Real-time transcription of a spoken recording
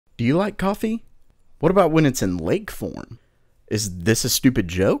Do you like coffee? What about when it's in lake form? Is this a stupid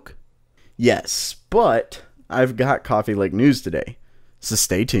joke? Yes, but I've got Coffee Lake news today, so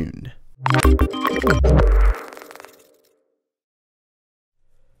stay tuned.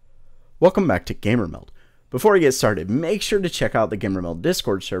 Welcome back to GamerMeld. Before I get started, make sure to check out the GamerMeld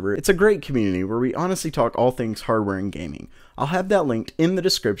Discord server. It's a great community where we honestly talk all things hardware and gaming. I'll have that linked in the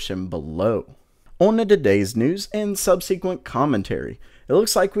description below. On to today's news and subsequent commentary. It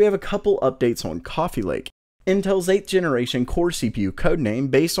looks like we have a couple updates on Coffee Lake, Intel's 8th generation Core CPU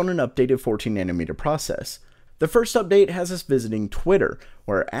codename based on an updated 14nm process. The first update has us visiting Twitter,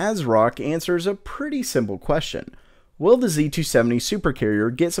 where ASRock answers a pretty simple question. Will the Z270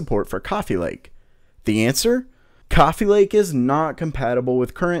 supercarrier get support for Coffee Lake? The answer? Coffee Lake is not compatible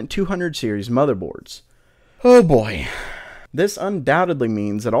with current 200 series motherboards. Oh boy. This undoubtedly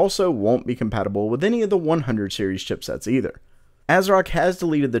means it also won't be compatible with any of the 100 series chipsets either. ASRock has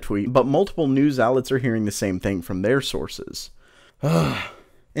deleted the tweet, but multiple news outlets are hearing the same thing from their sources.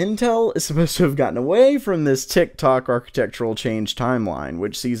 Intel is supposed to have gotten away from this TikTok architectural change timeline,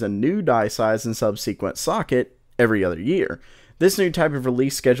 which sees a new die size and subsequent socket every other year. This new type of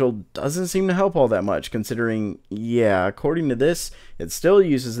release schedule doesn't seem to help all that much, considering, yeah, according to this, it still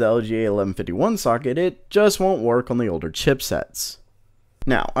uses the LGA 1151 socket, it just won't work on the older chipsets.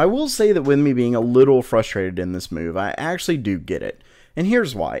 Now, I will say that with me being a little frustrated in this move, I actually do get it. And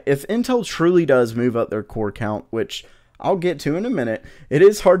here's why. If Intel truly does move up their core count, which I'll get to in a minute, it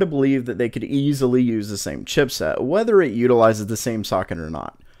is hard to believe that they could easily use the same chipset, whether it utilizes the same socket or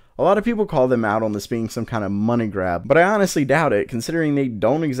not. A lot of people call them out on this being some kind of money grab, but I honestly doubt it, considering they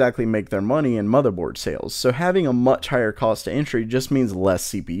don't exactly make their money in motherboard sales, so having a much higher cost to entry just means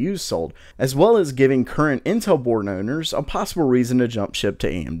less CPUs sold, as well as giving current Intel board owners a possible reason to jump ship to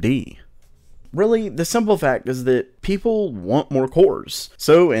AMD. Really, the simple fact is that people want more cores,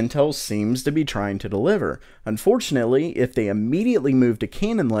 so Intel seems to be trying to deliver. Unfortunately, if they immediately move to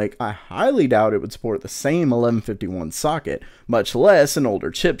Cannon Lake, I highly doubt it would support the same 1151 socket, much less an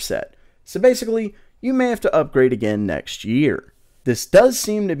older chipset. So basically, you may have to upgrade again next year. This does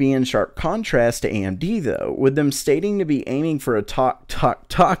seem to be in sharp contrast to AMD though, with them stating to be aiming for a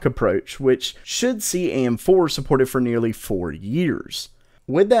talk approach, which should see AM4 supported for nearly 4 years.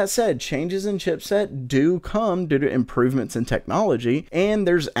 With that said, changes in chipset do come due to improvements in technology, and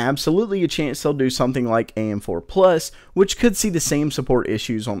there's absolutely a chance they'll do something like AM4 Plus, which could see the same support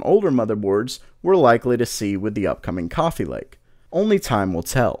issues on older motherboards we're likely to see with the upcoming Coffee Lake. Only time will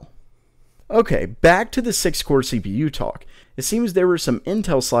tell. Okay, back to the 6-core CPU talk. It seems there were some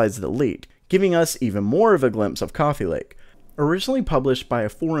Intel slides that leaked, giving us even more of a glimpse of Coffee Lake. Originally published by a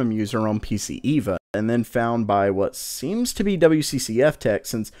forum user on PCEVA, and then found by what seems to be WCCF Tech,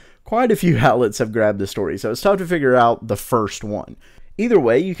 since quite a few outlets have grabbed the story, so it's tough to figure out the first one. Either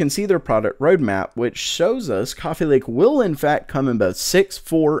way, you can see their product roadmap, which shows us Coffee Lake will in fact come in both 6,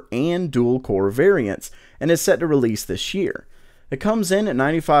 4, and dual core variants, and is set to release this year. It comes in at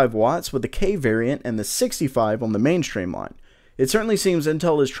 95 watts with the K variant and the 65 on the mainstream line. It certainly seems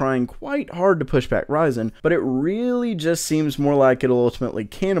Intel is trying quite hard to push back Ryzen, but it really just seems more like it'll ultimately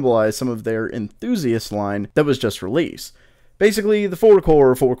cannibalize some of their enthusiast line that was just released. Basically, the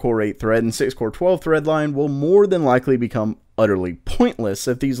 4-core 8-thread, and 6-core 12-thread line will more than likely become utterly pointless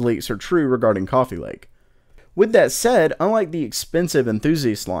if these leaks are true regarding Coffee Lake. With that said, unlike the expensive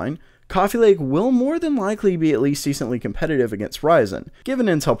enthusiast line, Coffee Lake will more than likely be at least decently competitive against Ryzen, given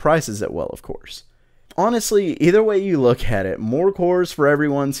Intel prices it well, of course. Honestly, either way you look at it, more cores for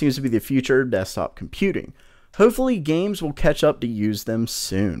everyone seems to be the future of desktop computing. Hopefully games will catch up to use them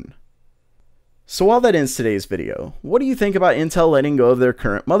soon. So while that ends today's video, what do you think about Intel letting go of their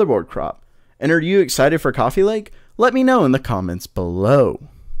current motherboard crop? And are you excited for Coffee Lake? Let me know in the comments below.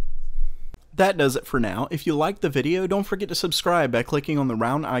 That does it for now. If you liked the video, don't forget to subscribe by clicking on the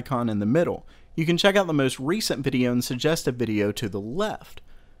round icon in the middle. You can check out the most recent video and suggested video to the left.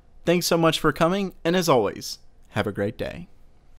 Thanks so much for coming, and as always, have a great day.